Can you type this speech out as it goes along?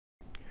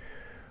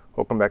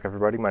Welcome back,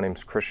 everybody. My name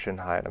is Christian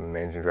Hyatt. I'm a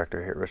managing director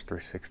here at Risk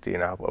 360,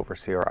 and I help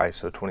oversee our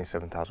ISO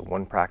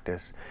 27001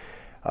 practice.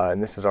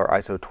 And this is our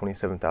ISO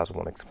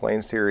 27001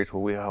 Explained series,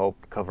 where we help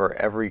cover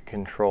every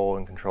control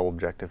and control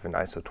objective in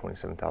ISO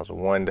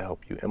 27001 to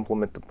help you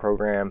implement the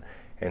program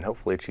and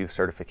hopefully achieve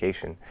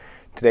certification.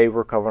 Today,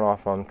 we're covering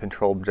off on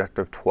control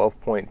objective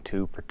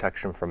 12.2,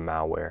 protection from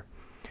malware.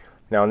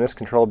 Now, in this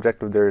control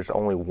objective, there is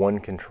only one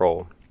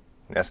control,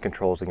 and that's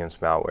controls against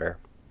malware.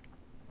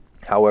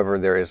 However,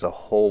 there is a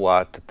whole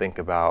lot to think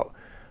about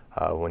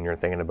when you're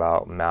thinking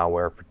about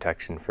malware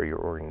protection for your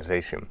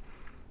organization.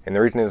 And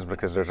the reason is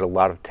because there's a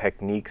lot of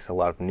techniques, a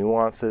lot of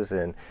nuances,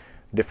 and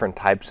different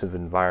types of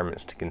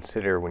environments to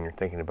consider when you're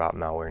thinking about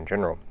malware in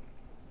general.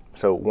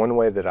 So one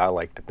way that I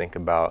like to think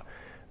about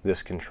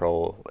this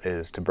control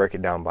is to break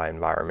it down by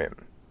environment.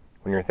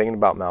 When you're thinking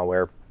about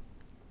malware,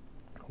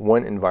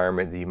 one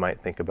environment that you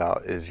might think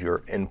about is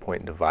your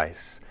endpoint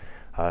device.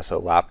 So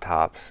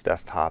laptops,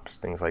 desktops,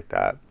 things like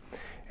that.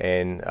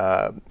 And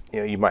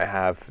you might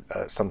have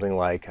something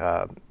like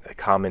a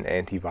common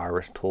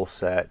antivirus tool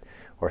set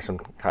or some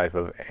type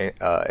of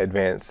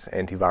advanced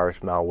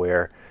antivirus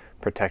malware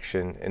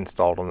protection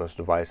installed on those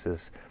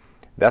devices.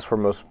 That's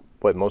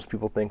what most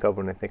people think of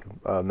when they think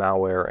of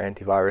malware or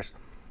antivirus.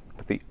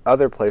 But the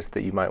other place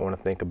that you might want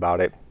to think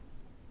about it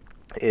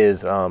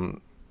is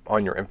on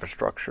your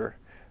infrastructure.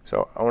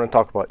 So I want to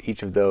talk about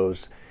each of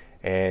those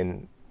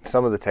and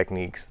some of the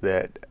techniques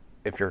that,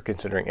 if you're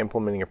considering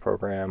implementing a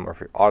program or if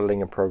you're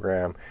auditing a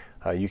program,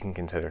 you can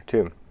consider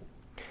too.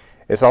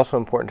 It's also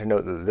important to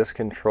note that this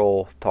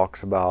control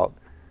talks about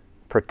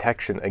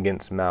protection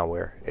against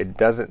malware. It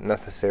doesn't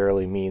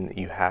necessarily mean that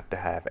you have to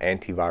have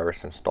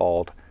antivirus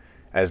installed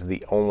as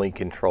the only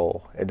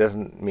control. It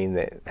doesn't mean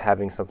that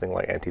having something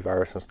like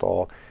antivirus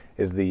installed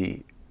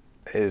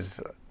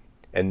is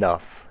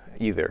enough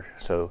either.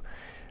 So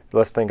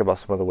let's think about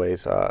some of the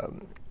ways,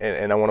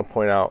 and I want to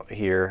point out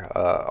here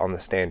on the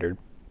standard.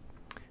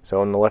 So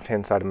on the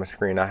left-hand side of my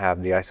screen, I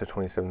have the ISO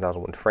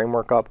 27001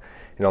 framework up,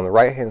 and on the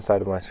right-hand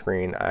side of my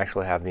screen, I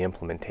actually have the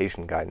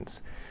implementation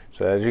guidance.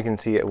 So as you can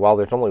see, while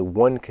there's only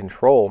one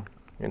control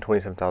in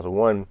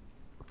 27001,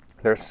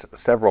 there's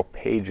several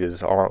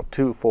pages, or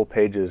 2 full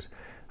pages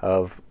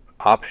of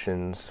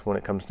options when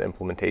it comes to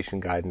implementation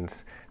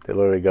guidance. They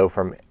literally go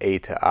from A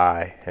to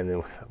I, and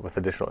then with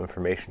additional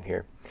information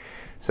here.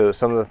 So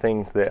some of the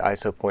things that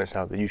ISO points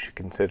out that you should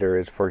consider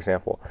is, for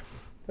example,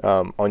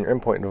 on your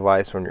endpoint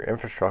device or on your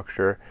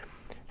infrastructure,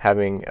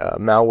 having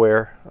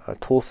malware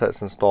tool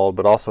sets installed,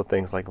 but also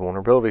things like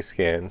vulnerability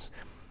scans,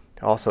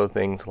 also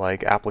things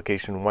like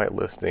application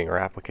whitelisting or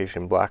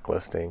application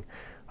blacklisting,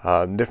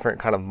 different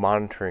kind of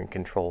monitoring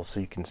controls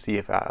so you can see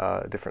if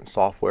different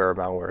software or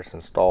malware is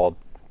installed.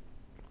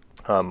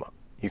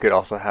 You could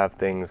also have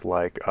things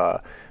like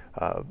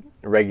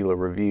regular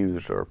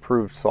reviews or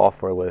approved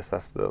software lists.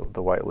 That's the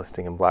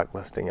whitelisting and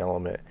blacklisting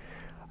element.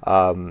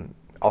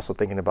 Also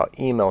thinking about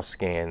email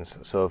scans.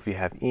 So if you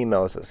have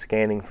emails that's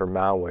scanning for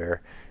malware,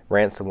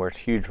 ransomware is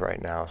huge right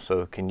now.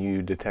 So can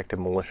you detect a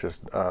malicious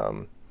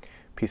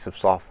piece of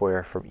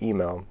software from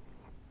email?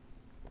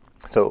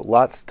 So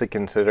lots to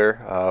consider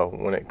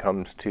when it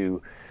comes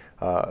to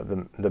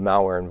the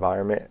malware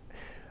environment.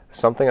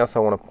 Something else I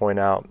want to point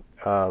out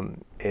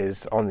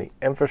is on the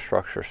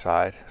infrastructure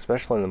side,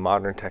 especially in the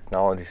modern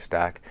technology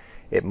stack,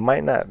 it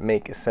might not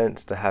make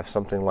sense to have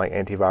something like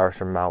antivirus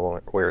or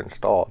malware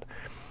installed.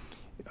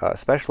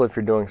 Especially if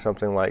you're doing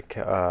something like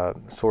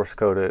source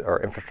code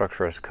or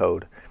infrastructure as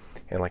code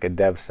in like a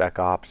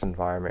DevSecOps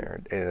environment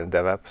or in a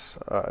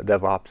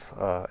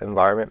DevOps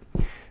environment.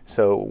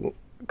 So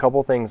a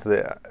couple things,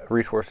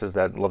 resources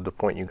that I'd love to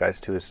point you guys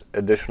to is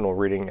additional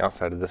reading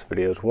outside of this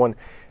video is one,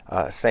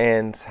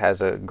 SANS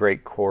has a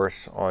great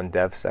course on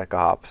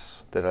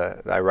DevSecOps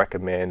that I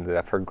recommend, that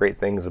I've heard great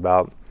things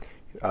about.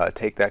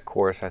 Take that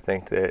course. I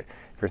think that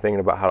if you're thinking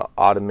about how to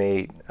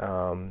automate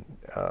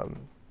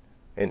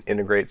and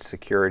integrate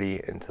security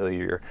into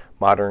your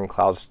modern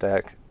cloud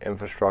stack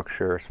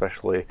infrastructure,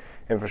 especially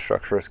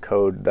infrastructure as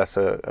code, that's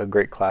a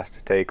great class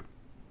to take.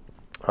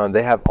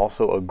 They have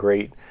also a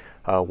great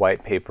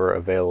white paper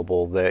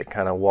available that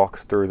kind of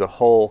walks through the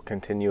whole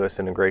continuous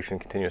integration,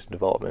 continuous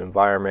development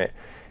environment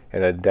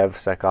in a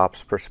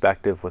DevSecOps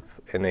perspective,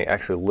 and they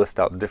actually list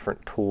out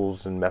different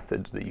tools and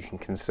methods that you can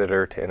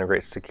consider to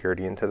integrate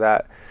security into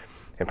that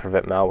and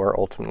prevent malware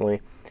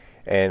ultimately.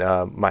 And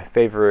my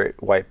favorite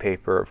white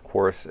paper, of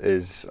course,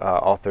 is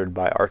authored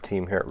by our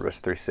team here at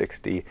Risk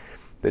 360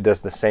 that does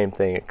the same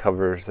thing. It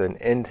covers an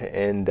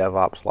end-to-end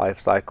DevOps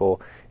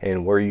lifecycle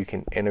and where you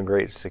can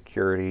integrate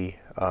security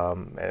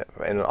in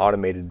an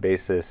automated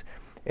basis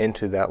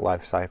into that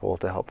lifecycle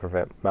to help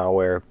prevent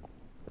malware.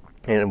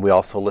 And we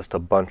also list a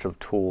bunch of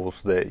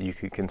tools that you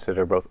could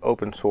consider, both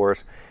open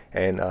source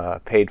and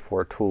paid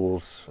for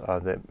tools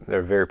that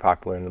they're very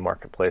popular in the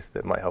marketplace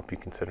that might help you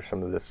consider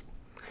some of this.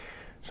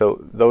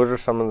 So those are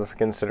some of the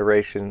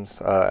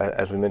considerations.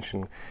 As we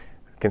mentioned,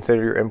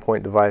 consider your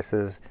endpoint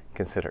devices,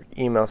 consider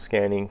email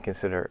scanning,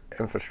 consider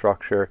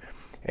infrastructure,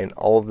 and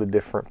all of the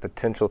different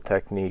potential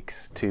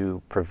techniques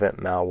to prevent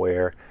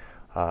malware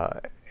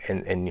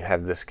and you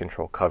have this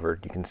control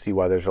covered. You can see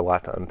why there's a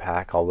lot to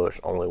unpack, although it's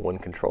only one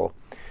control.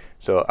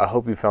 So I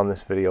hope you found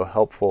this video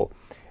helpful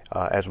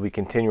as we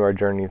continue our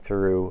journey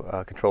through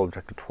Control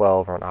Objective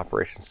 12 on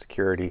Operations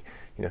Security.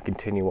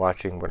 Continue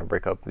watching. We're going to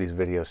break up these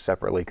videos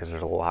separately because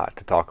there's a lot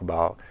to talk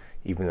about,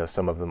 even though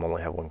some of them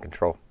only have one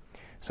control.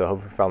 So I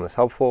hope you found this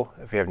helpful.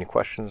 If you have any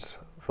questions,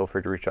 feel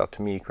free to reach out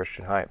to me,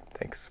 Christian Hyatt.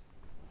 Thanks.